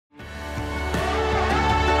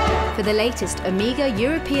For the latest Amiga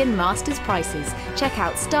European Masters prices, check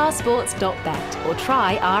out starsports.bet or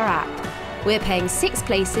try our app. We're paying 6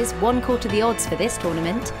 places, 1/4 the odds for this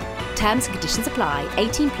tournament. Terms and conditions apply.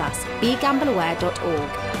 18+. BeGambleAware.org.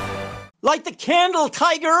 Light the candle,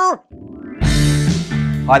 Tiger!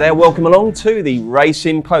 Hi there, welcome along to the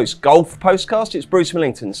Racing Post Golf Postcast. It's Bruce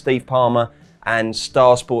Millington, Steve Palmer and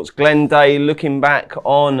Star Sports Glenn Day looking back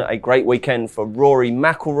on a great weekend for Rory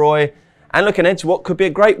McIlroy and looking ahead to what could be a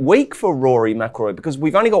great week for Rory McIlroy, because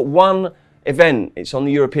we've only got one event. It's on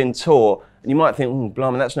the European Tour, and you might think,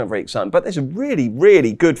 blimey, that's not very exciting, but there's a really,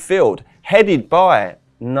 really good field headed by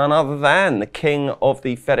none other than the king of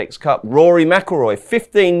the FedEx Cup, Rory McIlroy,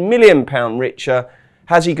 £15 million richer.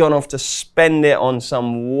 Has he gone off to spend it on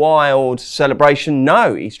some wild celebration?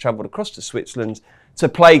 No, he's travelled across to Switzerland to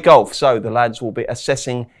play golf. So the lads will be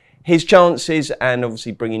assessing his chances and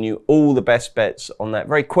obviously bringing you all the best bets on that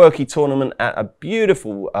very quirky tournament at a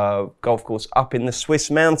beautiful golf course up in the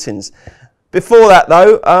Swiss mountains. Before that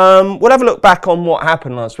though, we'll have a look back on what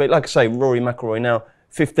happened last week. Like I say, Rory McIlroy now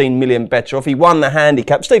 15 million better off. He won the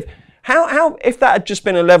handicap. Steve, how if that had just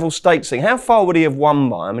been a level stakes thing, how far would he have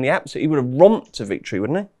won by? I mean, he would have romped to victory,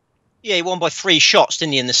 wouldn't he? Yeah, he won by 3 shots,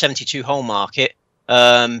 didn't he, in the 72-hole market?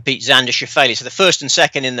 Beat Xander Schauffele. So the first and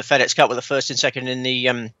second in the FedEx Cup were the first and second in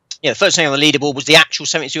the the first thing on the leaderboard was the actual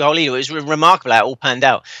 72-hole leaderboard. It was remarkable how it all panned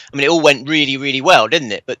out. I mean, it all went really, really well,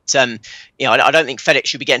 didn't it? But I don't think FedEx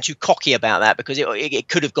should be getting too cocky about that, because it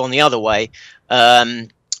could have gone the other way.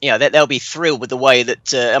 They'll be thrilled with the way that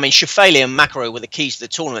Schauffele and McIlroy were the keys to the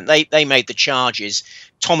tournament. They made the charges.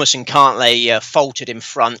 Thomas and Cantlay faltered in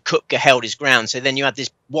front. Koepka held his ground. So then you had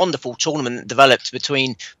this wonderful tournament that developed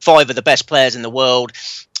between 5 of the best players in the world.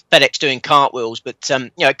 FedEx doing cartwheels, but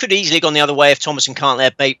it could easily have gone the other way if Thomas and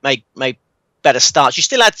Cantlay had made better starts. You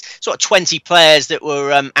still had sort of 20 players that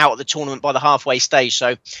were out of the tournament by the halfway stage. So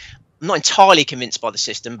I'm not entirely convinced by the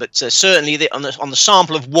system, but certainly on the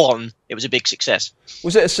sample of 1, it was a big success.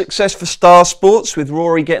 Was it a success for Star Sports with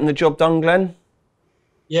Rory getting the job done, Glenn?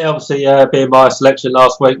 Yeah, obviously being my selection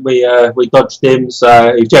last week, we dodged him,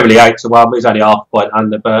 so he was generally 8 to 1, but he's only half a point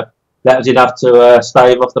under, but that was enough to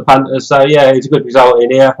stave off the punters. So yeah, it's a good result in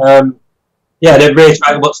here. Then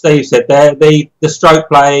reiterating what Steve said there, the stroke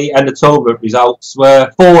play and the tournament results were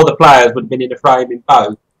 4 of the players would have been in the frame in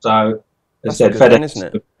both. So as I said, FedEx,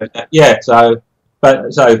 isn't it? Yeah, so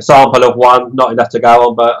sample of 1, not enough to go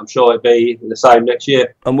on, but I'm sure it'll be the same next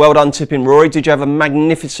year. And well done tipping, Rory. Did you have a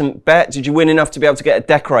magnificent bet? Did you win enough to be able to get a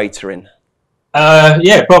decorator in?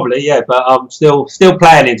 Yeah, probably, yeah, but I'm still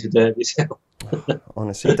planning to do it myself.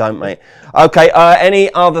 Honestly, don't, mate. Okay,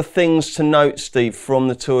 any other things to note, Steve, from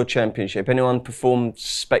the Tour Championship? Anyone performed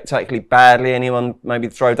spectacularly badly? Anyone maybe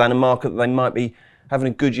throw down a marker that they might be having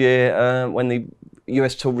a good year when the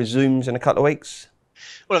US Tour resumes in a couple of weeks?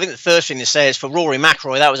 Well, I think the first thing to say is for Rory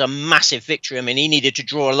McIlroy, that was a massive victory. I mean, he needed to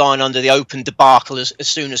draw a line under the Open debacle as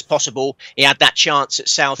soon as possible. He had that chance at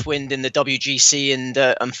Southwind in the WGC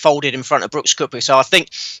and folded in front of Brooks Koepka. So I think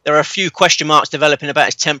there are a few question marks developing about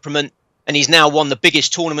his temperament. And he's now won the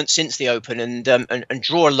biggest tournament since the Open and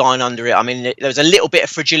draw a line under it. I mean, there was a little bit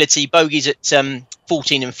of fragility, bogeys at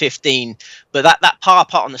 14 and 15, but that par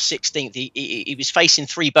putt on the 16th, he was facing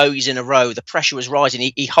 3 bogeys in a row. The pressure was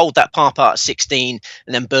rising. He held that par putt at 16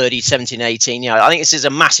 and then birdied 17, 18. I think this is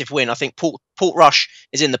a massive win. I think Portrush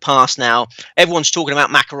is in the past now. Everyone's talking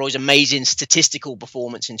about McIlroy's amazing statistical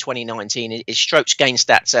performance in 2019. His strokes gain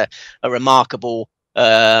stats are remarkable.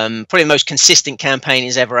 Probably the most consistent campaign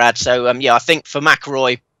he's ever had. So I think for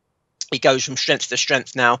McIlroy, he goes from strength to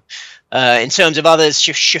strength now. In terms of others,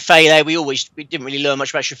 Schauffele, we didn't really learn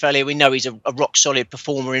much about Schauffele. We know he's a rock solid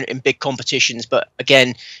performer in big competitions, but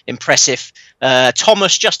again, impressive.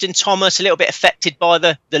 Justin Thomas, a little bit affected by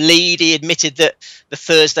the lead. He admitted that the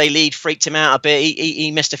Thursday lead freaked him out a bit.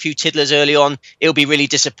 He missed a few tiddlers early on. He'll be really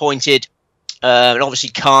disappointed. And obviously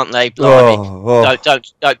Cantlay,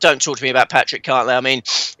 don't talk to me about Patrick Cantlay. I mean,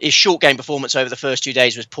 his short game performance over the first 2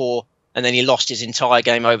 days was poor, and then he lost his entire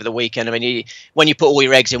game over the weekend. I mean, when you put all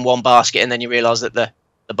your eggs in one basket and then you realise that the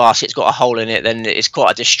basket's got a hole in it, then it's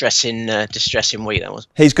quite a distressing week, that was.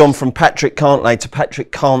 He's gone from Patrick Cantlay to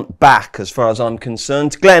Patrick Can't back, as far as I'm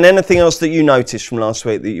concerned. Glenn, anything else that you noticed from last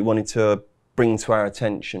week that you wanted to bring to our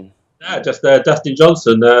attention? No, just Dustin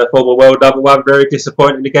Johnson, former world number 1, very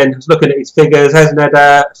disappointing again. I was looking at his figures, hasn't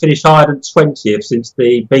had finished higher than 20th since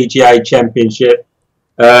the PGA Championship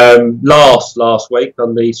last week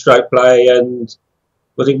on the stroke play, and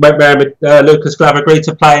was it went round with Lucas Glover agreed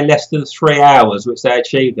to play in less than 3 hours, which they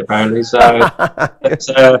achieved apparently. So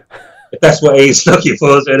if that's what he's looking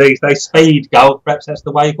for, so they speed golf, perhaps that's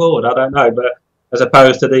the way forward. I don't know, but as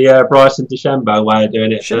opposed to the Bryson DeChambeau way of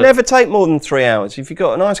doing it. Should never take more than 3 hours. If you've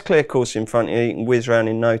got a nice clear course in front of you, you can whiz around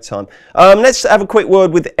in no time. Let's have a quick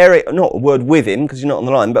word with Eric, not a word with him because you're not on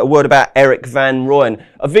the line, but a word about Eric Van Rooyen.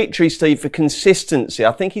 A victory, Steve, for consistency.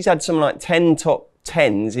 I think he's had something like 10 top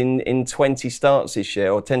 10s in 20 starts this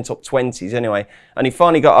year, or 10 top 20s anyway, and he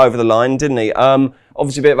finally got over the line, didn't he?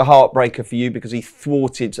 Obviously a bit of a heartbreaker for you because he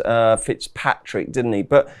thwarted Fitzpatrick, didn't he?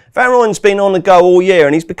 But Van Rooyen's been on the go all year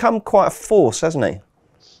and he's become quite a force, hasn't he?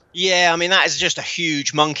 Yeah, I mean, that is just a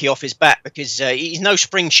huge monkey off his back because he's no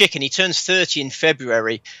spring chicken. He turns 30 in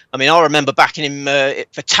February. I mean, I remember backing him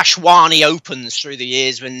for Tashwani Opens through the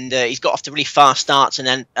years when he's got off to really fast starts and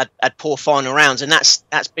then had poor final rounds. And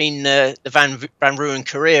that's been the Van Rooyen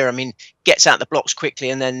career. I mean, gets out the blocks quickly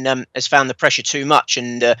and then has found the pressure too much.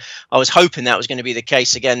 And I was hoping that was going to be the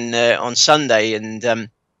case again on Sunday. And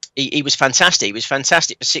he was fantastic. He was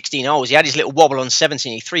fantastic for 16 holes. He had his little wobble on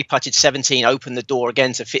 17. He three-putted 17, opened the door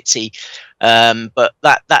again to Fitzy. But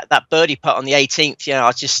that birdie putt on the 18th,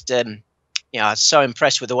 I just, I was so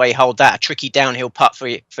impressed with the way he held that. A tricky downhill putt for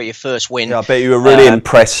your first win. Yeah, I bet you were really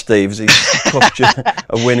impressed, Steve, as he cost you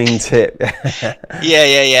a winning tip.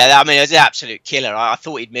 Yeah. I mean, it was an absolute killer. I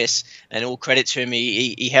thought he'd miss, and all credit to him.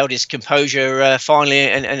 He held his composure finally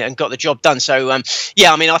and got the job done. So, I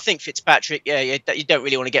mean, I think Fitzpatrick, you don't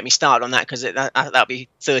really want to get me started on that because that'll be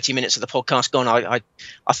 30 minutes of the podcast gone.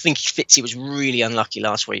 I think Fitzy was really unlucky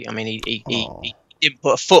last week. I mean, he didn't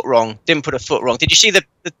put a foot wrong. Did you see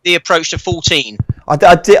the approach to 14? I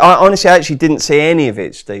honestly, I actually didn't see any of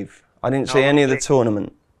it, Steve. I didn't see any of the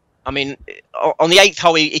tournament. I mean, on the 8th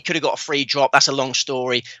hole, he could have got a free drop. That's a long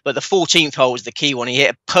story. But the 14th hole was the key one. He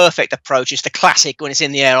hit a perfect approach. It's the classic when it's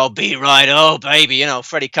in the air. I'll be right. Oh, baby.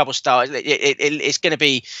 Freddie Cobble style. It's going to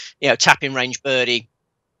be, tapping range birdie.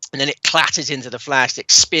 And then it clatters into the flag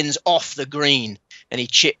stick, spins off the green, and he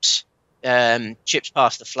chips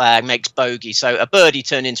past the flag, makes bogey. So a birdie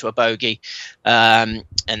turned into a bogey, and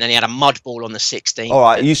then he had a mud ball on the 16th. All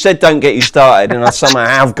right, you said don't get you started, and I somehow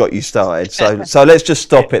have got you started. So let's just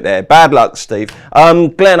stop it there. Bad luck, Steve.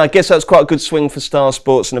 Glenn, I guess that's quite a good swing for Star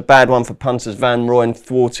Sports and a bad one for punters Van Rooyen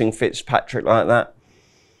thwarting Fitzpatrick like that.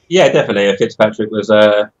 Yeah, definitely. Fitzpatrick was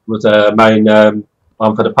a main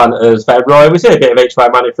one for the punters. Van Rooyen, we see a bit of each way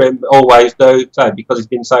money for him, always do, so because he's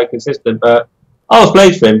been so consistent, but I was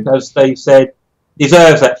pleased for him, as Steve said.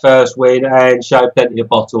 Deserves that first win and showed plenty of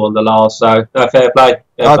bottle on the last. So, fair play.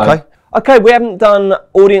 Okay, we haven't done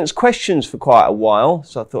audience questions for quite a while,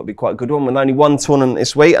 so I thought it'd be quite a good one. With only one tournament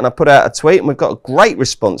this week, and I put out a tweet, and we've got a great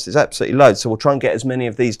response. There's absolutely loads, so we'll try and get as many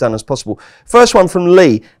of these done as possible. First one from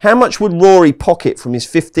Lee. How much would Rory pocket from his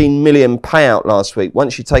 15 million payout last week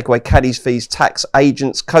once you take away caddies' fees, tax,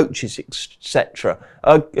 agents, coaches, etc.?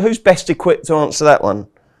 Who's best equipped to answer that one?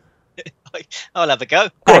 I'll have a go.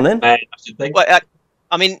 Go on then. Well,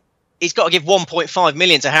 I mean, he's got to give 1.5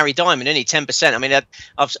 million to Harry Diamond, isn't he? 10%. I mean,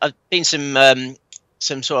 I've been some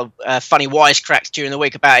sort of funny wisecracks during the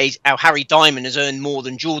week about how Harry Diamond has earned more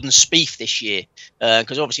than Jordan Spieth this year,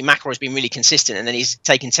 because obviously McIlroy's been really consistent, and then he's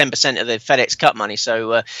taken 10% of the FedEx Cup money.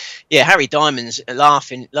 So Harry Diamond's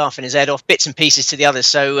laughing his head off, bits and pieces to the others.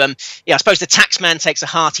 So I suppose the tax man takes a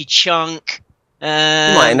hearty chunk. You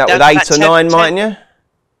might end up with 8 or 9, mightn't you?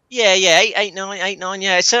 Yeah, 8, 9.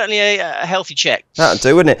 Yeah, it's certainly a healthy check. That'd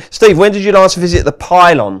do, wouldn't it? Steve, when did you last visit the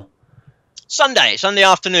Pylon? Sunday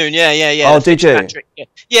afternoon. Yeah. Oh, did you?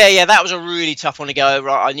 Yeah. That was a really tough one to go.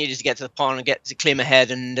 Right, I needed to get to the Pylon and get to clear my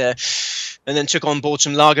head, and then took on board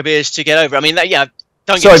some lager beers to get over. I mean,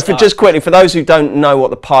 just quickly, for those who don't know what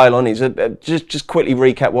the Pylon is, just quickly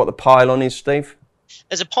recap what the Pylon is, Steve.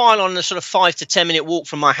 There's a pylon, a sort of 5 to 10 minute walk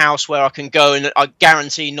from my house where I can go, and I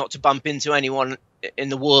guarantee not to bump into anyone in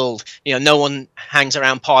the world. No one hangs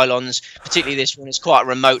around pylons, particularly this one. It's quite a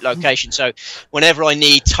remote location, so whenever I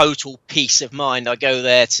need total peace of mind, I go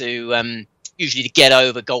there to usually to get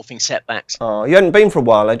over golfing setbacks. Oh, you hadn't been for a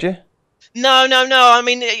while, had you? No. I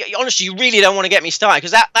mean, honestly, you really don't want to get me started,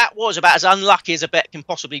 because that was about as unlucky as a bet can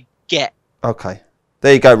possibly get. Okay,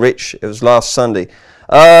 there you go, Rich. It was last Sunday.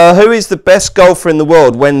 Who is the best golfer in the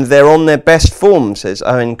world when they're on their best form, says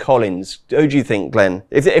Owen Collins. Who do you think, Glenn?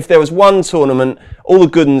 If there was one tournament, all the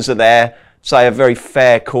good ones are there, say a very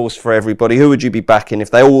fair course for everybody, who would you be backing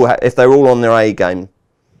if they were all on their A game?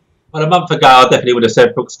 Well, a month ago, I definitely would have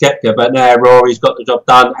said Brooks Koepka, but now Rory's got the job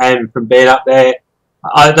done, and from being up there,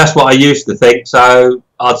 that's what I used to think, so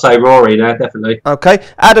I'd say Rory now, definitely. Okay.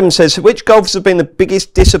 Adam says, which golfers have been the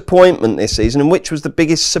biggest disappointment this season, and which was the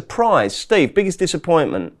biggest surprise? Steve, biggest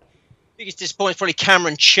disappointment? Biggest disappointment is probably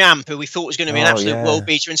Cameron Champ, who we thought was going to be an absolute world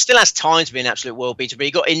beater, and still has time to be an absolute world beater. But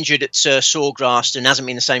he got injured at Sawgrass and hasn't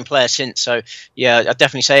been the same player since. So yeah, I'd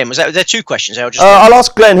definitely say him. Was there two questions? I'll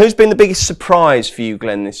ask Glenn. Who's been the biggest surprise for you,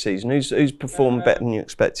 Glenn, this season? Who's performed better than you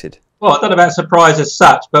expected? Well, I don't know about surprise as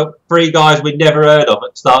such, but 3 guys we'd never heard of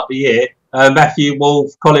at the start of the year: Matthew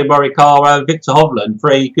Wolff, Colin Morikawa, and Victor Hovland.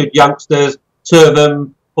 3 good youngsters. 2 of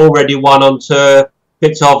them already won on tour.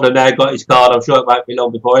 Victor Hovland now got his card. I'm sure it won't be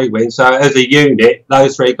long before he wins. So as a unit,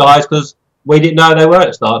 those 3 guys, because we didn't know they were at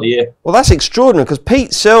the start of the year. Well, that's extraordinary, because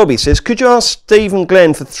Pete Selby says, could you ask Steve and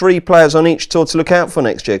Glenn for 3 players on each tour to look out for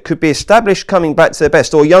next year? Could be established coming back to their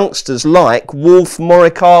best, or youngsters like Wolff,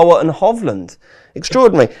 Morikawa and Hovland.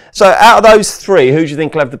 Extraordinary. So out of those 3, who do you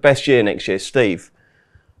think will have the best year next year, Steve?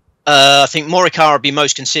 I think Morikawa will be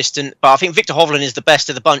most consistent, but I think Victor Hovland is the best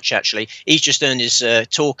of the bunch, actually. He's just earned his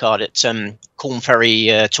tour card at Corn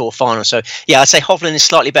Ferry Tour Final. So, yeah, I'd say Hovland is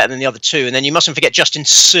slightly better than the other 2. And then you mustn't forget Justin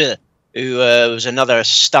Suh, who was another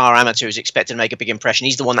star amateur who's expected to make a big impression.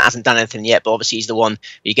 He's the one that hasn't done anything yet, but obviously he's the one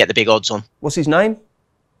you get the big odds on. What's his name?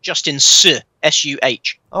 Justin Suh,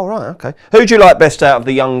 S-U-H. Oh, right, OK. Who do you like best out of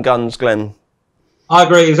the young guns, Glenn? I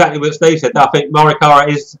agree exactly what Steve said. I think Morikawa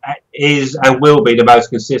is and will be the most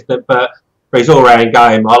consistent, but for his all-round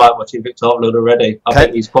game, I like watching Victor Hovland already. I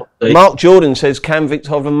think he's quality. Mark Jordan says, can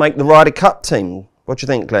Victor Hovland make the Ryder Cup team? What do you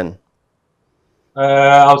think, Glenn?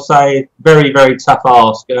 I'll say very, very tough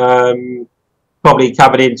ask. Probably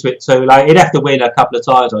coming into it too late. He'd have to win a couple of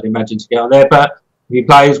times, I'd imagine, to get on there. But if he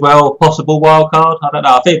plays well, possible wild card. I don't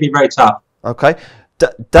know. I think it'd be very tough. Okay.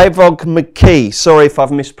 Davog McKee, sorry if I've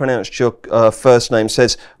mispronounced your first name,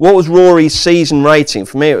 says, what was Rory's season rating?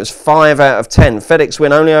 For me, it was 5 out of 10. FedEx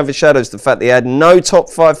win only overshadows the fact that he had no top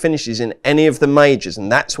 5 finishes in any of the majors,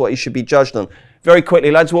 and that's what he should be judged on. Very quickly,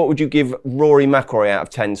 lads, what would you give Rory McIlroy out of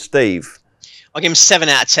 10? Steve? I'll give him 7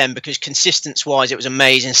 out of 10 because consistency-wise, it was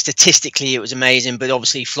amazing. Statistically, it was amazing, but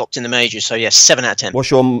obviously he flopped in the majors. So, yes, 7 out of 10. What's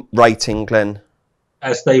your rating, Glenn?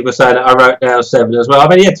 As Steve was saying, I wrote down 7 as well. I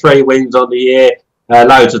mean, he had 3 wins on the year.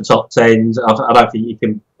 Loads of top 10s. I don't think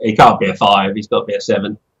he can't be a 5. He's got to be a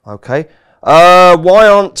 7. Okay. Why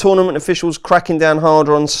aren't tournament officials cracking down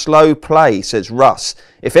harder on slow play, says Russ.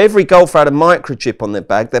 If every golfer had a microchip on their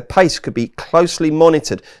bag, their pace could be closely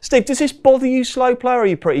monitored. Steve, does this bother you, slow play, or are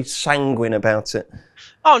you pretty sanguine about it?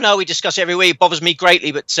 Oh no, we discuss it every week. It bothers me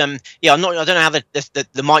greatly, but yeah, I don't know how the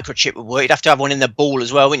microchip would work. You'd have to have one in the ball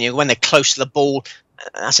as well, wouldn't you? When they're close to the ball,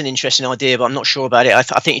 that's an interesting idea, but I'm not sure about it. I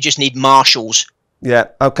think you just need marshals. Yeah,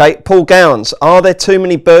 okay. Paul Gowans, are there too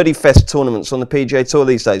many birdie fest tournaments on the PGA Tour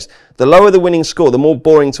these days? The lower the winning score, the more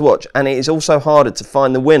boring to watch, and it is also harder to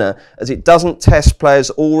find the winner as it doesn't test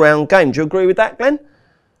players' all-round game. Do you agree with that, Glenn?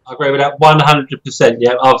 I agree with that 100%.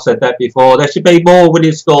 Yeah, I've said that before. There should be more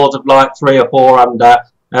winning scores of like 3 or 4 under.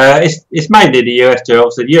 It's mainly the US Tour.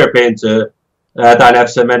 Obviously, the European Tour don't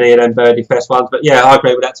have so many of them birdie fest ones, but yeah, I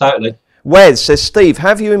agree with that totally. Wes says, Steve,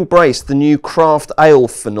 have you embraced the new craft ale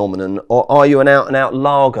phenomenon, or are you an out-and-out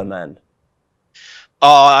lager man?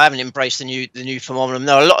 Oh, I haven't embraced the new phenomenon.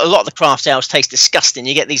 No, a lot of the craft ales taste disgusting.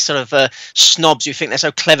 You get these sort of snobs who think they're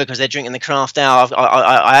so clever because they're drinking the craft ale.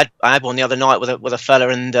 I had one the other night with a fella,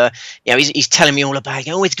 and you know, he's telling me all about it.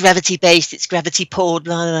 Oh, it's gravity based, it's gravity poured,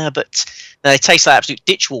 blah, blah, blah. But no, they taste like absolute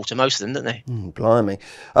ditch water, most of them, don't they? Blimey.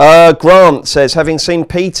 Grant says, having seen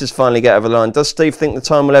Peters finally get over the line, does Steve think the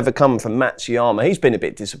time will ever come for Matsuyama? He's been a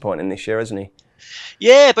bit disappointing this year, hasn't he?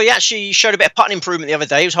 Yeah, but he actually showed a bit of putting improvement the other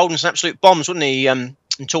day. He was holding some absolute bombs, wasn't he, in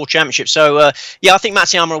Tour Championship? So, yeah, I think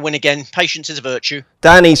Matsuyama will win again. Patience is a virtue.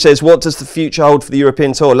 Danny says, what does the future hold for the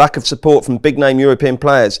European Tour? Lack of support from big-name European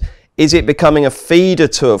players. Is it becoming a feeder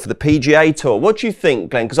tour for the PGA Tour? What do you think,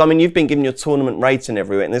 Glenn? Because, I mean, you've been giving your tournament rating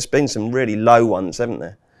everywhere, and there's been some really low ones, haven't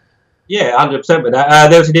there? Yeah, 100% with that.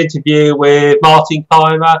 There was an interview with Martin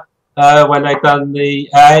Keimer when they'd done the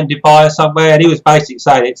in Dubai or somewhere, and he was basically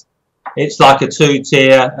saying it's like a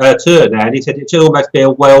 2-tier tour now, and he said it should almost be a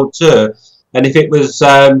world tour. And if it was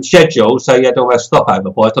scheduled, so you had almost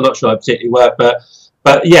stopover points, I'm not sure it particularly worked,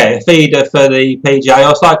 but yeah, a feeder for the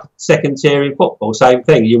PGA. It's like second tier in football, same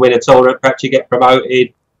thing. You win a tournament, perhaps you get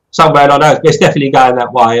promoted somewhere along those. But it's definitely going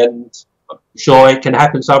that way, and I'm sure it can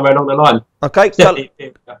happen somewhere along the line. Okay,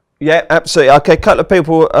 yeah, absolutely. Okay, a couple of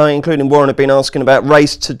people, including Warren, have been asking about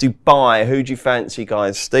race to Dubai. Who do you fancy,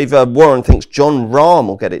 guys? Steve, Warren thinks John Rahm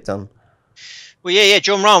will get it done. Well, yeah,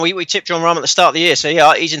 John Rahm. We tipped John Rahm at the start of the year, so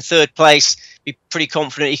yeah, he's in third place. Be pretty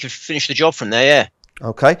confident he could finish the job from there. Yeah.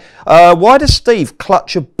 Okay. Why does Steve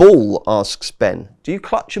clutch a ball? Asks Ben. Do you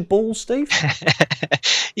clutch a ball, Steve?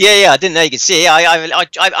 yeah. I didn't know you could see. I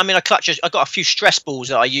mean, I clutch. I got a few stress balls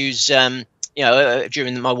that I use,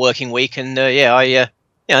 during my working week, and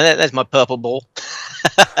there's my purple ball.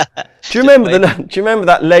 Do you remember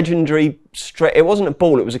that legendary it wasn't a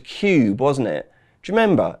ball, it was a cube, wasn't it? Do you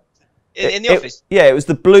remember? In the office? Yeah, it was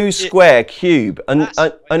the blue square cube. And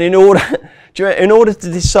in order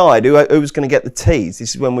to decide who was going to get the tees,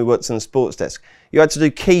 this is when we worked on the sports desk, you had to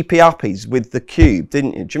do keepy-uppies with the cube,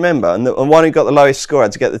 didn't you? Do you remember? And one who got the lowest score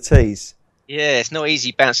had to get the tees. Yeah, it's not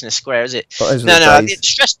easy bouncing a square, is it? No.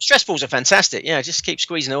 Stress balls are fantastic. Yeah, just keep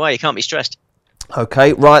squeezing away. You can't be stressed.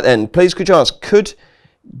 Okay, right then. Please could you ask, could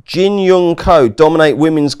Jin Young Ko dominate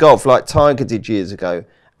women's golf like Tiger did years ago?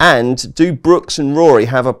 And could Brooks and Rory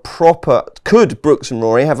have a proper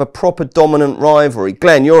dominant rivalry?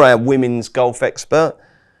 Glenn, you're our women's golf expert.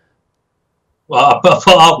 Well, I put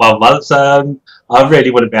up one once. I really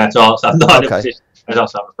wouldn't be able to answer. I'm not in a position to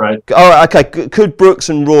answer, I'm afraid. All right, okay. Could Brooks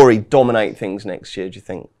and Rory dominate things next year, do you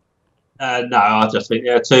think? No, I just think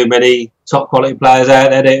there are too many top quality players out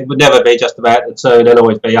there. It would never be just about the two. There'll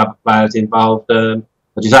always be other players involved. As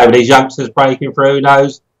you say, with these youngsters breaking through, who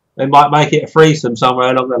knows? They might make it a threesome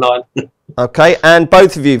somewhere along the line. Okay, and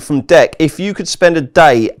both of you from deck, if you could spend a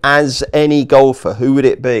day as any golfer, who would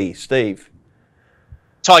it be? Steve?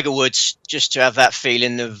 Tiger Woods, just to have that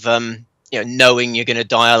feeling of knowing you're going to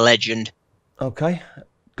die a legend. Okay.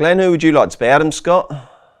 Glenn, who would you like to be? Adam Scott?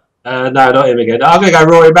 No, not him again. I'm going to go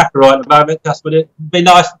Rory McIlroy at the moment. Just would it be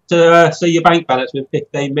nice to see your bank balance with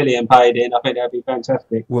 15 million paid in? I think that'd be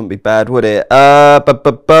fantastic. Wouldn't be bad, would it?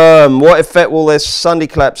 What effect will their Sunday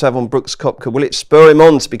collapse have on Brooks Koepka? Will it spur him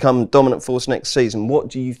on to become dominant force next season? What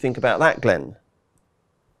do you think about that, Glenn?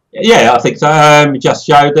 Yeah, I think so. He just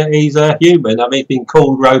showed that he's a human. I mean, he's been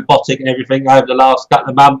called robotic and everything over the last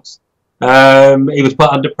couple of months. He was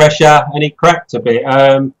put under pressure and he cracked a bit.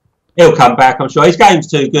 He'll come back, I'm sure. His game's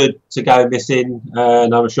too good to go missing,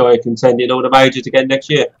 and I'm sure he'll contend in all the majors again next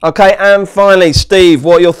year. Okay, and finally, Steve,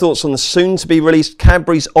 what are your thoughts on the soon-to-be-released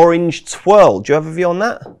Cadbury's Orange Twirl? Do you have a view on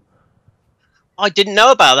that? I didn't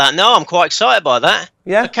know about that. No, I'm quite excited by that.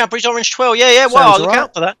 Yeah? The Cadbury's Orange Twirl. Yeah. Well, I'll look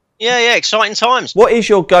out for that. Yeah, exciting times. What is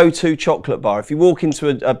your go-to chocolate bar? If you walk into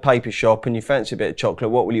a paper shop and you fancy a bit of chocolate,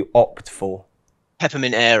 what will you opt for?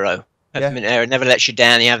 Peppermint Aero. Peppermint Aero never lets you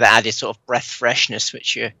down. You have that added sort of breath freshness,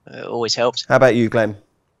 which always helps. How about you, Glenn?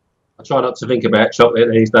 I try not to think about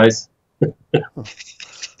chocolate these days.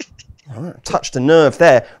 All right, touched a nerve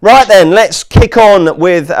there. Right then, let's kick on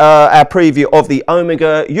with our preview of the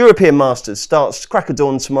Omega European Masters. Starts crack of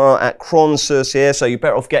dawn tomorrow at crans-sur-sierre, so you're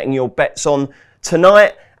better off getting your bets on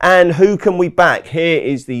tonight. And who can we back? Here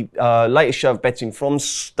is the latest show of betting from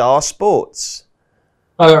Star Sports.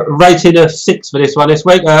 Rating of 6 for this one this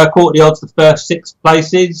week. Quarterly odds, the first 6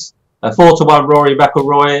 places. 4-1 Rory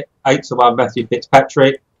McIlroy, 8-1 Matthew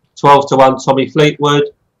Fitzpatrick, 12-1 Tommy Fleetwood,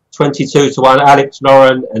 22-1 Alex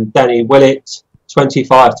Noren and Danny Willett,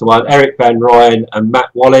 25-1 Eric Van Rooyen and Matt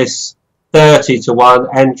Wallace,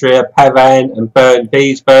 30-1 Andrea Pavan and Bernd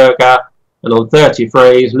Wiesberger, and on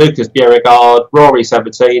 33s Lucas Bjerregaard, Rory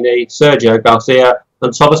Sabatini, Sergio Garcia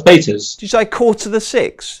and Thomas Peters. Did you say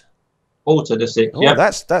 6:15? 6:15, yeah.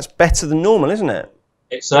 That's better than normal, isn't it?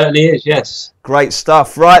 It certainly is, yes. Great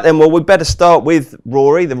stuff. Right then, well, we better start with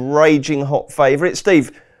Rory, the raging hot favourite.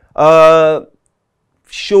 Steve,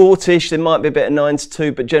 shortish, there might be a bit of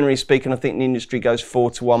 9-2, but generally speaking, I think the industry goes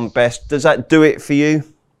 4-1 best. Does that do it for you?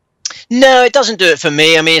 No, it doesn't do it for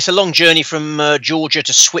me. I mean, it's a long journey from Georgia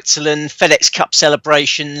to Switzerland, FedEx Cup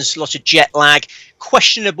celebrations, lots of jet lag,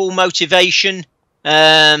 questionable motivation.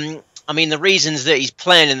 I mean, the reasons that he's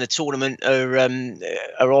playing in the tournament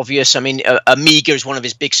are obvious. I mean, Amiga is one of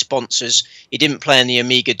his big sponsors. He didn't play in the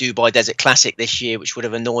Amiga Dubai Desert Classic this year, which would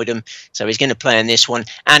have annoyed him. So he's going to play in this one.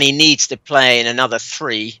 And he needs to play in another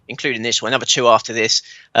 3, including this one, another 2 after this,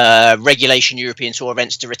 regulation European Tour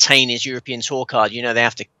events to retain his European Tour card. You know, they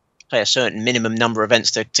have to play a certain minimum number of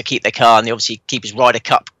events to keep their card, and they obviously keep his Ryder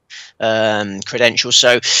Cup credentials.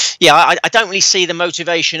 So yeah, I don't really see the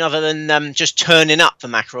motivation other than just turning up for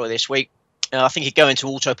McIlroy this week. I think he'd go into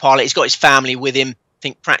autopilot. He's got his family with him. I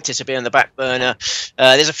think practice will be on the back burner.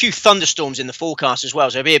 There's a few thunderstorms in the forecast as well,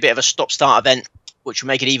 so it'll be a bit of a stop-start event, which will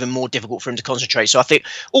make it even more difficult for him to concentrate. So I think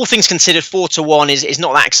all things considered, 4-1 is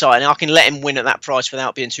not that exciting. I can let him win at that price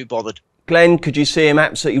without being too bothered. Glenn, could you see him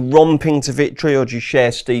absolutely romping to victory, or do you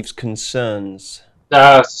share Steve's concerns?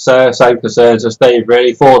 Same concerns as Steve,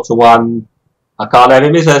 really. 4-1. I can't have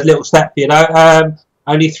him. It's a little step, you know.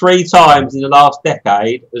 Only 3 times in the last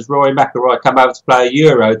decade has Rory McIlroy come over to play a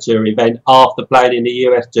Euro Tour event after playing in the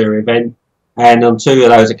US Tour event, and on 2 of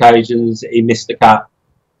those occasions he missed the cut.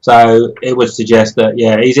 So it would suggest that,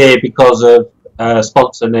 yeah, he's here because of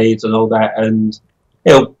sponsor needs and all that, and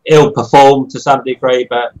he'll perform to some degree,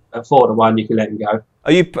 but at 4-1 you can let him go.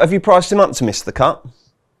 Have you priced him up to miss the cut?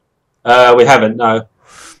 We haven't, no.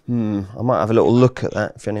 I might have a little look at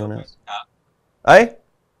that if anyone else. Eh?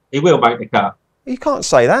 He will make the cut. You can't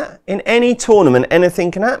say that. In any tournament, anything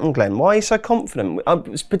can happen, Glenn. Why are you so confident?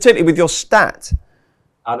 Particularly with your stat.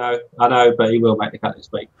 I know, but he will make the cut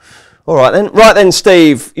this week. All right then. Right then,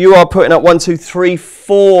 Steve, you are putting up 1, 2, 3,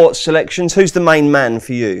 4 selections. Who's the main man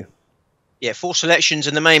for you? Yeah, 4 selections,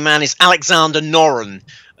 and the main man is Alexander Noren,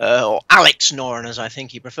 or Alex Noren, as I think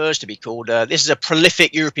he prefers to be called. This is a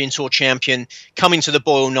prolific European Tour champion, coming to the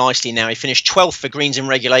boil nicely now. He finished 12th for greens in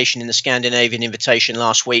regulation in the Scandinavian Invitation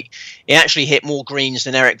last week. He actually hit more greens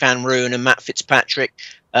than Eric Van Rooyen and Matt Fitzpatrick,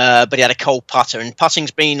 but he had a cold putter, and putting's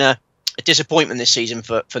been a disappointment this season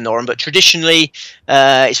for Noren, but traditionally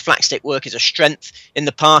his flat stick work is a strength. In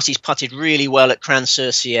the past, he's putted really well at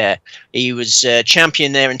crans-sur-sierre. He was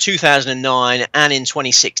champion there in 2009 and in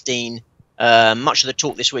 2016. Much of the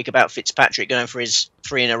talk this week about Fitzpatrick going for his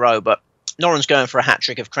 3 in a row, but Noren's going for a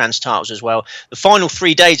hat-trick of crans titles as well. The final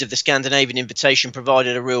 3 days of the Scandinavian Invitation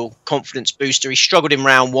provided a real confidence booster. He struggled in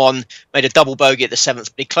round 1, made a double bogey at the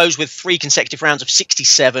 7th, but he closed with 3 consecutive rounds of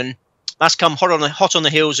 67. That's come hot on the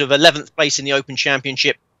heels of 11th place in the Open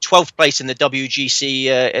Championship, 12th place in the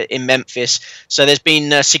WGC in Memphis. So there's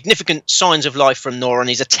been significant signs of life from Noren.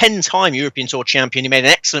 He's a 10-time European Tour champion. He made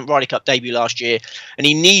an excellent Ryder Cup debut last year, and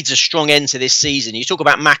he needs a strong end to this season. You talk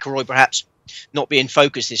about McIlroy perhaps not being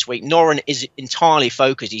focused this week. Noren is entirely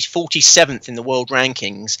focused. He's 47th in the world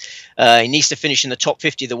rankings. He needs to finish in the top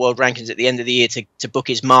 50 of the world rankings at the end of the year to book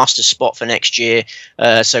his Masters spot for next year.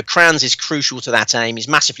 So crans is crucial to that aim. He's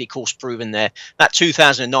massively course proven there. That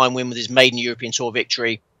 2009 win with his maiden European Tour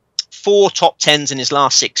victory, 4 top 10s in his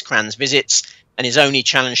last 6 crans visits, and his only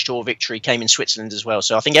Challenge Tour victory came in Switzerland as well.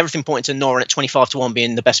 So I think everything pointing to Noren at 25-1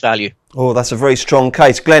 being the best value. Oh, that's a very strong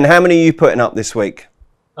case. Glenn, how many are you putting up this week?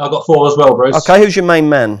 I've got 4 as well, Bruce. Okay, who's your main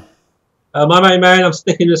man? My main man, I'm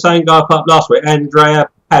sticking the same guy up last week, Andrea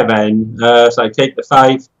Pavan. So keep the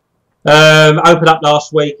faith. Opened up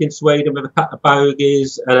last week in Sweden with a couple of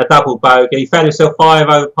bogeys and a double bogey. He found himself 5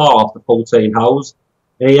 over par after 14 holes.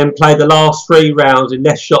 He then played the last 3 rounds in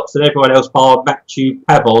less shots than everyone else bar Matthew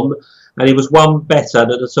Pavon, and he was 1 better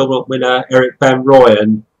than the tournament winner Eric Van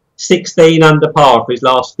Rooyen. 16 under par for his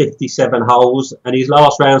last 57 holes, and his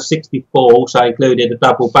last round 64 also included a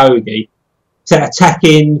double bogey. It's an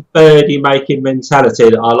attacking, birdie-making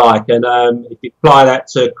mentality that I like, and if you apply that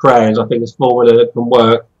to crans, I think it's a formula that can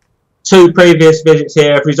work. 2 previous visits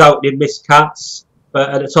here have resulted in missed cuts,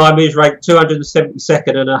 but at the time he was ranked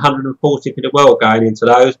 272nd and 140th in the world going into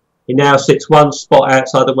those. He now sits 1 spot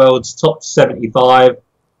outside the world's top 75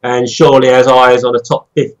 and surely has eyes on a top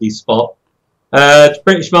 50 spot.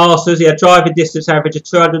 British Masters, he had driving distance average of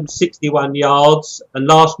 261 yards, and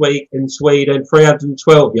last week in Sweden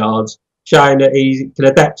 312 yards, showing that he can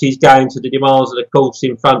adapt his game to the demands of the course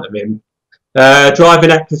in front of him.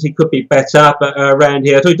 Driving accuracy could be better, but around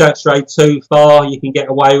here, if you don't stray too far, you can get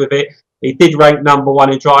away with it. He did rank number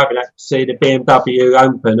 1 in driving accuracy at the BMW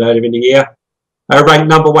Open earlier in the year. Ranked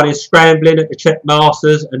number 1 in scrambling at the Czech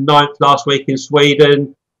Masters and 9th last week in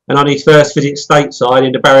Sweden. And on his first visit stateside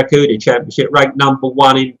in the Barracuda Championship, ranked number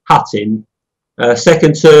 1 in putting.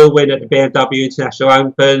 Second tour win at the BMW International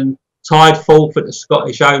Open, tied 4th at the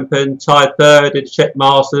Scottish Open, tied 3rd at the Czech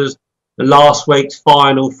Masters, and last week's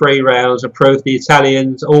final 3 rounds have proved the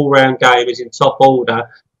Italian's all-round game is in top order,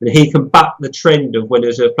 and he can buck the trend of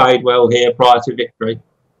winners who have played well here prior to victory.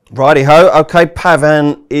 Righty-ho. Okay,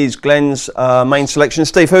 Pavan is Glenn's main selection.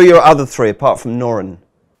 Steve, who are your other 3 apart from Noren?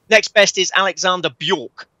 Next best is Alexander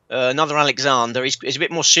Bjork. Another Alexander. He's a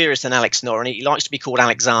bit more serious than Alex Noren. He likes to be called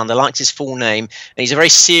Alexander, likes his full name, and he's a very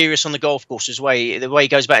serious on the golf course as well. The way he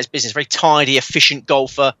goes about his business, very tidy, efficient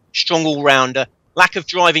golfer, strong all-rounder. Lack of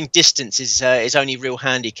driving distance is his only real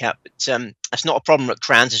handicap, but that's not a problem at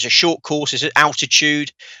crans. It's a short course, it's at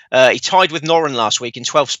altitude. He tied with Noren last week in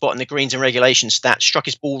 12th spot in the greens and regulation stats, struck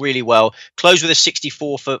his ball really well, closed with a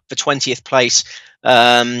 64 for 20th place.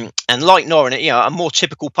 And like Noren, a more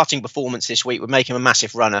typical putting performance this week would make him a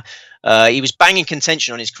massive runner. He was banging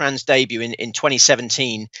contention on his crans debut in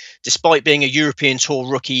 2017, despite being a European Tour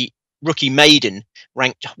rookie maiden,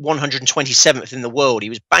 ranked 127th in the world. He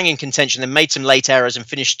was banging contention, then made some late errors and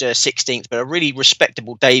finished 16th, but a really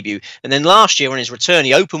respectable debut. And then last year on his return,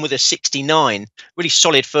 he opened with a 69, really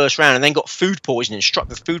solid first round, and then got food poisoning, struck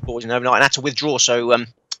with food poisoning overnight and had to withdraw. So,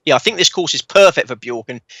 I think this course is perfect for Bjork,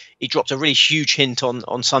 and he dropped a really huge hint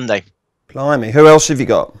on Sunday. Blimey, who else have you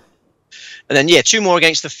got? And then, 2 more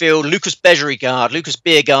against the field. Lucas Bjerregaard,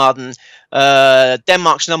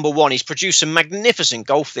 Denmark's number 1. He's produced some magnificent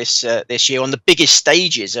golf this year on the biggest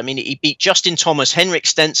stages. I mean, he beat Justin Thomas, Henrik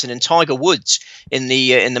Stenson, and Tiger Woods in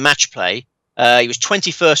the match play. He was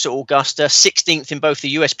 21st at Augusta, 16th in both the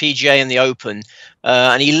US PGA and the Open,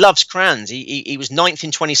 and he loves crans. He was 9th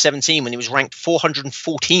in 2017 when he was ranked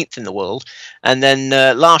 414th in the world, and then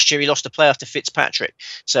last year he lost a playoff to Fitzpatrick.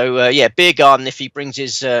 So Beer Garden, if he brings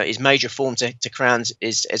his major form to crans,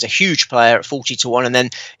 is a huge player at 40-1. And then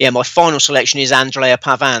my final selection is Andrea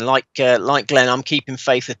Pavan. Like Glenn, I'm keeping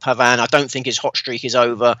faith with Pavan. I don't think his hot streak is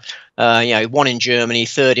over. He won in Germany,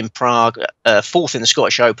 3rd in Prague, 4th in the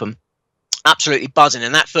Scottish Open. Absolutely buzzing,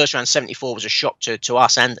 and that first round 74 was a shock to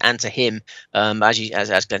us and to him.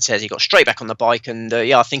 As Glenn says, he got straight back on the bike, and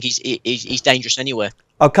I think he's dangerous anywhere.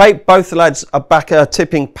 Okay, both the lads are back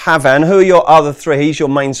tipping Pavan. Who are your other three? He's your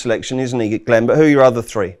main selection, isn't he, Glenn? But who are your other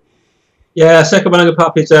three? Yeah, second one I'm going to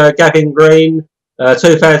pop is Gavin Green,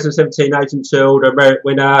 2017 Asian Tour, the merit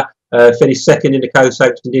winner. Finished second in the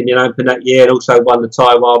co-sanctioned Indian Open that year, and also won the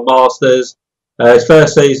Taiwan Masters. His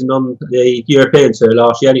first season on the European Tour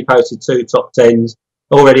last year, only posted 2 top 10s.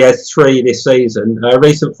 Already has 3 this season.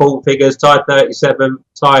 Recent form figures: tied 37,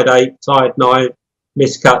 tied 8, tied 9,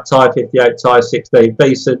 miscut, tied 58, tied 16.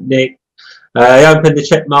 Decent nick. He opened the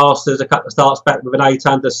Czech Masters a couple of starts back with an 8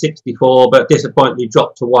 under 64, but disappointingly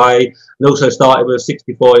dropped away. And also started with a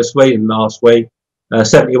 64 in Sweden last week.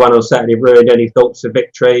 71 on Saturday ruined any thoughts of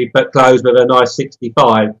victory, but closed with a nice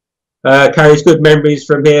 65. Carries good memories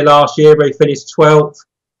from here last year, where he finished 12th.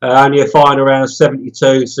 Only a final round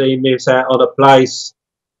 72, so he miss out on a place.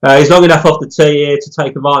 He's long enough off the tee here to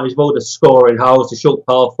take advantage of all the scoring holes, the short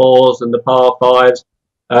par 4s and the par 5s.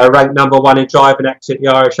 Ranked number 1 in driving action at the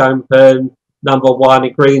Irish Open, number 1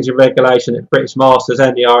 in greens in regulation at the British Masters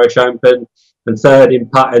and the Irish Open, and 3rd in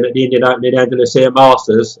putting at the Indian Open and Andalusia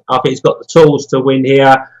Masters. I think he's got the tools to win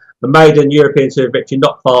here. A maiden European Tour victory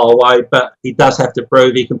not far away, but he does have to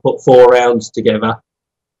prove he can put 4 rounds together.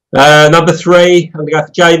 Number 3, I'm going to go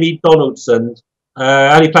for Jamie Donaldson.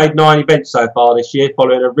 Only played 9 events so far this year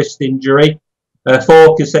following a wrist injury.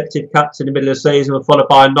 4 consecutive cuts in the middle of the season were followed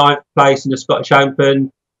by a 9th place in the Scottish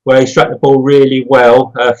Open, where he struck the ball really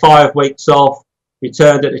well. 5 weeks off,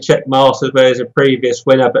 returned at the Czech Masters, where he was a previous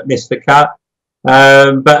winner but missed the cut.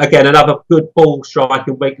 But again, another good ball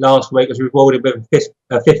striking week last week was rewarded with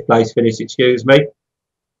a 5th place finish. He's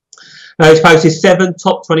posted 7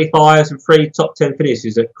 top 25s and 3 top 10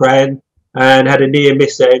 finishes at Cran, and had a near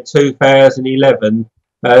miss there in 2011.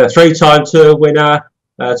 3-time Tour winner,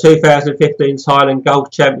 2015 Thailand Golf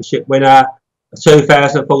Championship winner,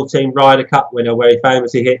 2014 Ryder Cup winner, where he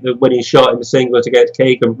famously hit the winning shot in the singles against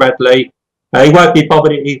Keegan Bradley. He won't be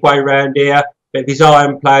bobbing his way around here. But if his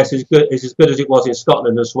iron play is as good as it was in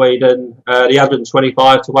Scotland and Sweden, the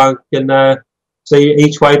 125-1 can see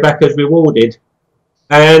each way back as rewarded.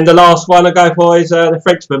 And the last one I go for is the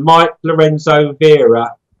Frenchman, Mike Lorenzo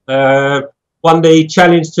Vera. Won the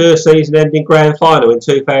Challenge Tour season-ending grand final in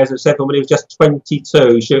 2007 when he was just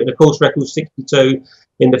 22, shooting a course record 62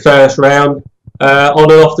 in the first round. On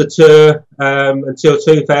and off the tour until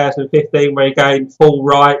 2015, where he gained full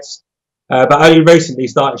rights. But only recently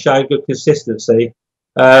started showing good consistency.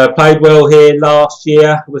 Played well here last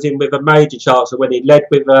year, was in with a major chance of winning. Led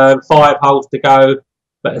with 5 holes to go,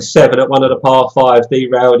 but a 7 at one of the par 5s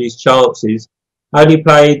derailed his chances. Only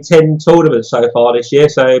played 10 tournaments so far this year,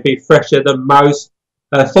 so he'll be fresher than most.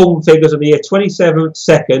 Form figures of the year: 27th,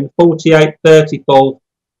 2nd, 48th, 34th,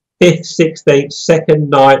 5th, 16th, 2nd,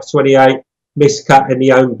 9th, 28th, miscut in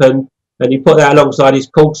the Open. And you put that alongside his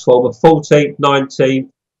course form of 14th, 19th,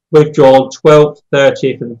 withdrawn 12th,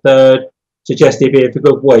 30th and 3rd, suggests he'll be in for a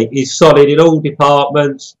good week. He's solid in all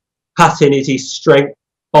departments. Putting is his strength,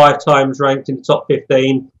 5 times ranked in the top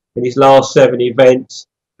 15 in his last 7 events.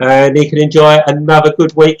 And he can enjoy another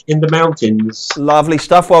good week in the mountains. Lovely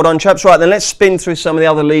stuff. Well done, chaps. Right, then let's spin through some of the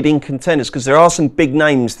other leading contenders, because there are some big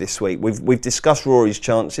names this week. We've discussed Rory's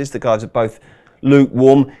chances. The guys are both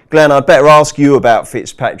lukewarm. Glenn, I'd better ask you about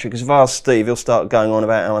Fitzpatrick, because if I ask Steve, he'll start going on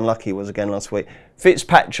about how unlucky he was again last week.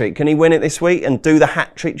 Fitzpatrick, can he win it this week and do the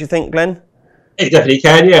hat trick, do you think, Glenn? He definitely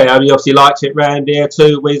can, yeah. I mean, he obviously likes it round here.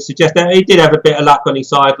 2 wins suggest that he did have a bit of luck on his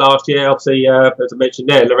side last year. Obviously, as I mentioned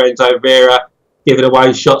there, Lorenzo Vera giving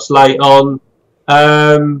away shots late on.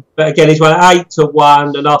 But again, he's won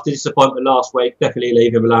 8-1, and after disappointment last week, definitely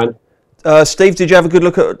leave him alone. Steve, did you have a good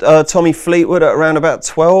look at Tommy Fleetwood at around about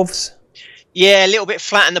 12s? Yeah, a little bit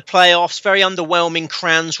flat in the playoffs, very underwhelming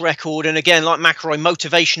crans record, and again, like McIlroy,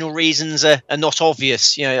 motivational reasons are not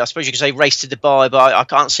obvious. You know, I suppose you could say race to Dubai, but I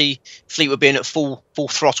can't see Fleetwood being at full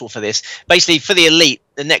throttle for this. Basically, for the elite,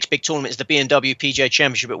 the next big tournament is the B&W PGA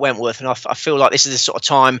Championship at Wentworth, and I feel like this is the sort of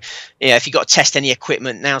time, if you've got to test any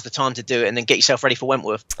equipment, now's the time to do it, and then get yourself ready for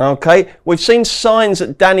Wentworth. Okay, we've seen signs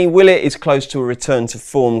that Danny Willett is close to a return to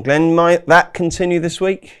form. Glenn, might that continue this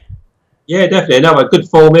week? Yeah, definitely. Another good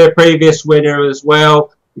form here. Previous winner as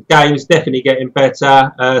well. The game's definitely getting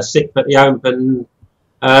better. Sixth at the Open.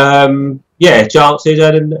 Chances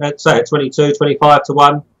at say 22, 25 to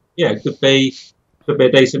 1. Yeah, could be a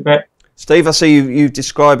decent bet. Steve, I see you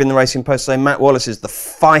describe in the Racing Post today Matt Wallace is the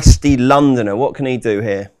feisty Londoner. What can he do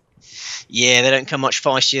here? Yeah, they don't come much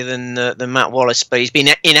feistier than Matt Wallace, but he's been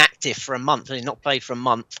inactive for a month. He's not played for a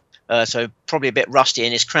month, so probably a bit rusty.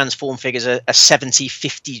 And his crans form figures are 70,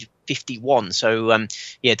 50, 51. So,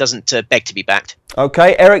 doesn't beg to be backed.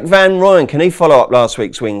 Okay, Eric Van Rooyen, can he follow up last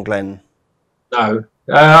week's win, Glenn? No.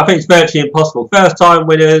 I think it's virtually impossible. First-time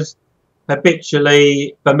winners,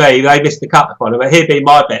 habitually, for me, they missed the cut upon him. But he'd be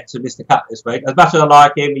my bet to miss the cut this week. As much as I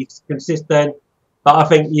like him, he's consistent. But I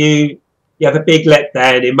think you have a big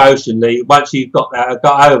letdown emotionally. Once you've got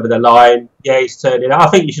over the line, he's turning. I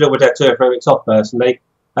think you should always have 2 or 3 weeks off, personally.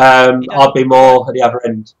 I'd be more at the other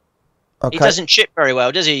end. Okay. He doesn't chip very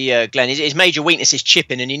well, does he, Glenn? His major weakness is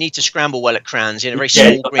chipping, and you need to scramble well at crans. Very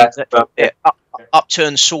small greens,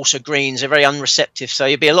 upturned saucer greens are very unreceptive. So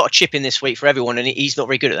there'll be a lot of chipping this week for everyone, and he's not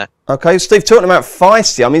very good at that. Okay, Steve, talking about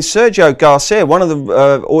feisty, I mean, Sergio Garcia, one of the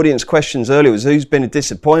audience questions earlier was who's been a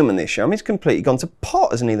disappointment this year. I mean, he's completely gone to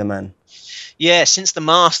pot, hasn't he, the man? Yeah, since the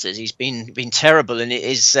Masters, he's been terrible, and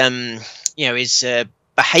his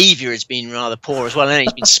behaviour has been rather poor as well. And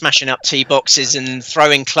he's been smashing up tee boxes and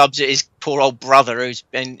throwing clubs at his poor old brother, who's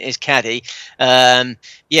been his caddy. I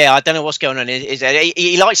don't know what's going on.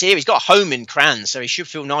 He likes it here. He's got a home in crans, so he should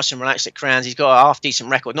feel nice and relaxed at crans. He's got a half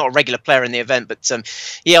decent record, not a regular player in the event, but I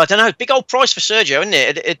don't know. Big old price for Sergio, isn't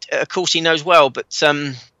it? Of course, he knows well, but.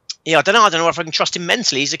 I don't know if I can trust him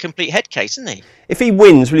mentally. He's a complete head case, isn't he? If he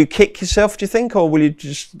wins, will you kick yourself, do you think, or will you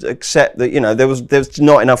just accept that there's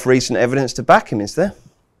not enough recent evidence to back him? Is there?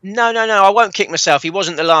 No. I won't kick myself. He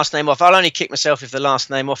wasn't the last name off. I'll only kick myself if the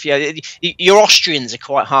last name off. Yeah, your Austrians are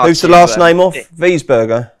quite hard. Who's the last name off?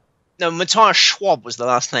 Wiesberger. No, Matthias Schwab was the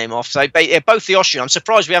last name off. So both the Austrian. I'm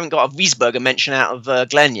surprised we haven't got a Wiesberger mention out of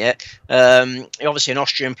Glenn yet. Obviously an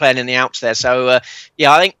Austrian playing in the Alps there. So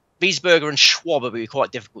I think Wiesberger and Schwab will be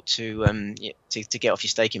quite difficult to get off your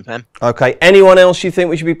staking plan. Okay. Anyone else you think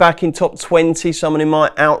we should be back in top 20? Someone who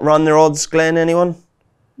might outrun their odds, Glenn? Anyone?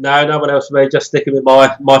 No, no one else for me. Just sticking with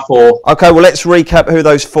my 4. Okay, well, let's recap who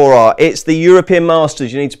those 4 are. It's the European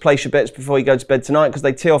Masters. You need to place your bets before you go to bed tonight because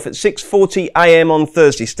they tee off at 6:40 a.m. on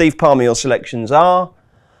Thursday. Steve Palmer, your selections are?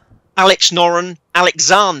 Alex Noren,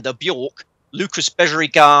 Alexander Bjork, Lucas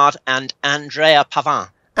Bejerigard and Andrea Pavin.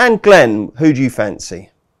 And Glenn, who do you fancy?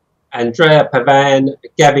 Andrea Pavin,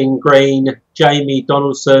 Gavin Green, Jamie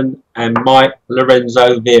Donaldson and Mike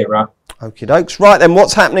Lorenzo Vera. Okie dokes. Right then,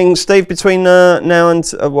 what's happening, Steve, between now and,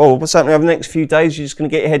 what's happening over the next few days? You're just going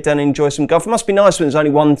to get your head down and enjoy some golf. It must be nice when there's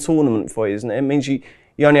only one tournament for you, isn't it? It means you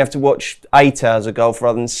only have to watch 8 hours of golf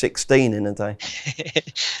rather than 16 in a day.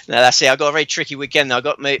 No, that's it. I got a very tricky weekend. I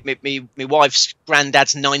got my wife's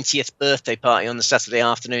granddad's 90th birthday party on the Saturday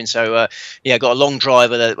afternoon. So, I got a long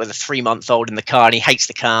drive with a 3-month-old in the car, and he hates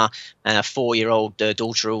the car. And a 4-year-old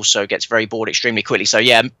daughter also gets very bored extremely quickly. So,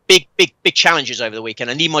 big challenges over the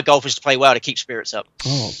weekend. I need my golfers to play well to keep spirits up.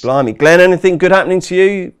 Oh, blimey. Glenn, anything good happening to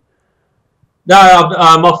you? No,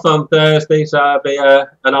 I'm off on Thursday, so it'll be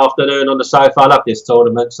an afternoon on the sofa. I love this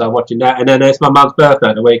tournament, so watching that. And then it's my mum's birthday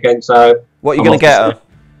at the weekend, so... What are you going to get her?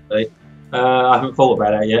 I haven't thought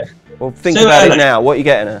about it yet. Well, think about it now. What are you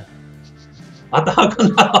getting her? I've got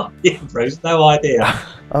no idea, Bruce. No idea.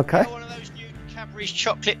 Okay. One of those new Cadbury's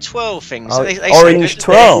chocolate 12 things. Oh, they orange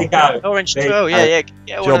 12. Orange 12, yeah.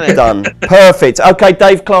 Job done. Perfect. Okay,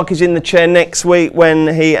 Dave Clark is in the chair next week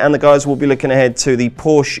when he and the guys will be looking ahead to the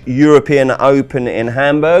Porsche European Open in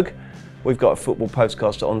Hamburg. We've got a football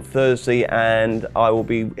postcast on Thursday, and I will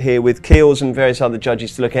be here with Keels and various other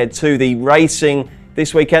judges to look ahead to the racing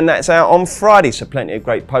this weekend. That's out on Friday, so plenty of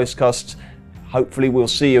great postcasts. Hopefully we'll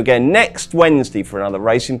see you again next Wednesday for another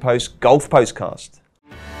Racing Post Golf Postcast.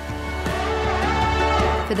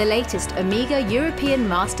 For the latest Amiga European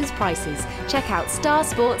Masters prices, check out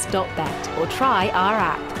starsports.bet or try our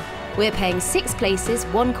app. We're paying 6 places,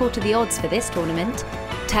 1/4 the odds for this tournament.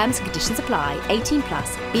 Terms and conditions apply. 18+.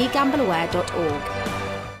 BeGambleAware.org.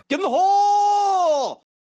 Give them the hole!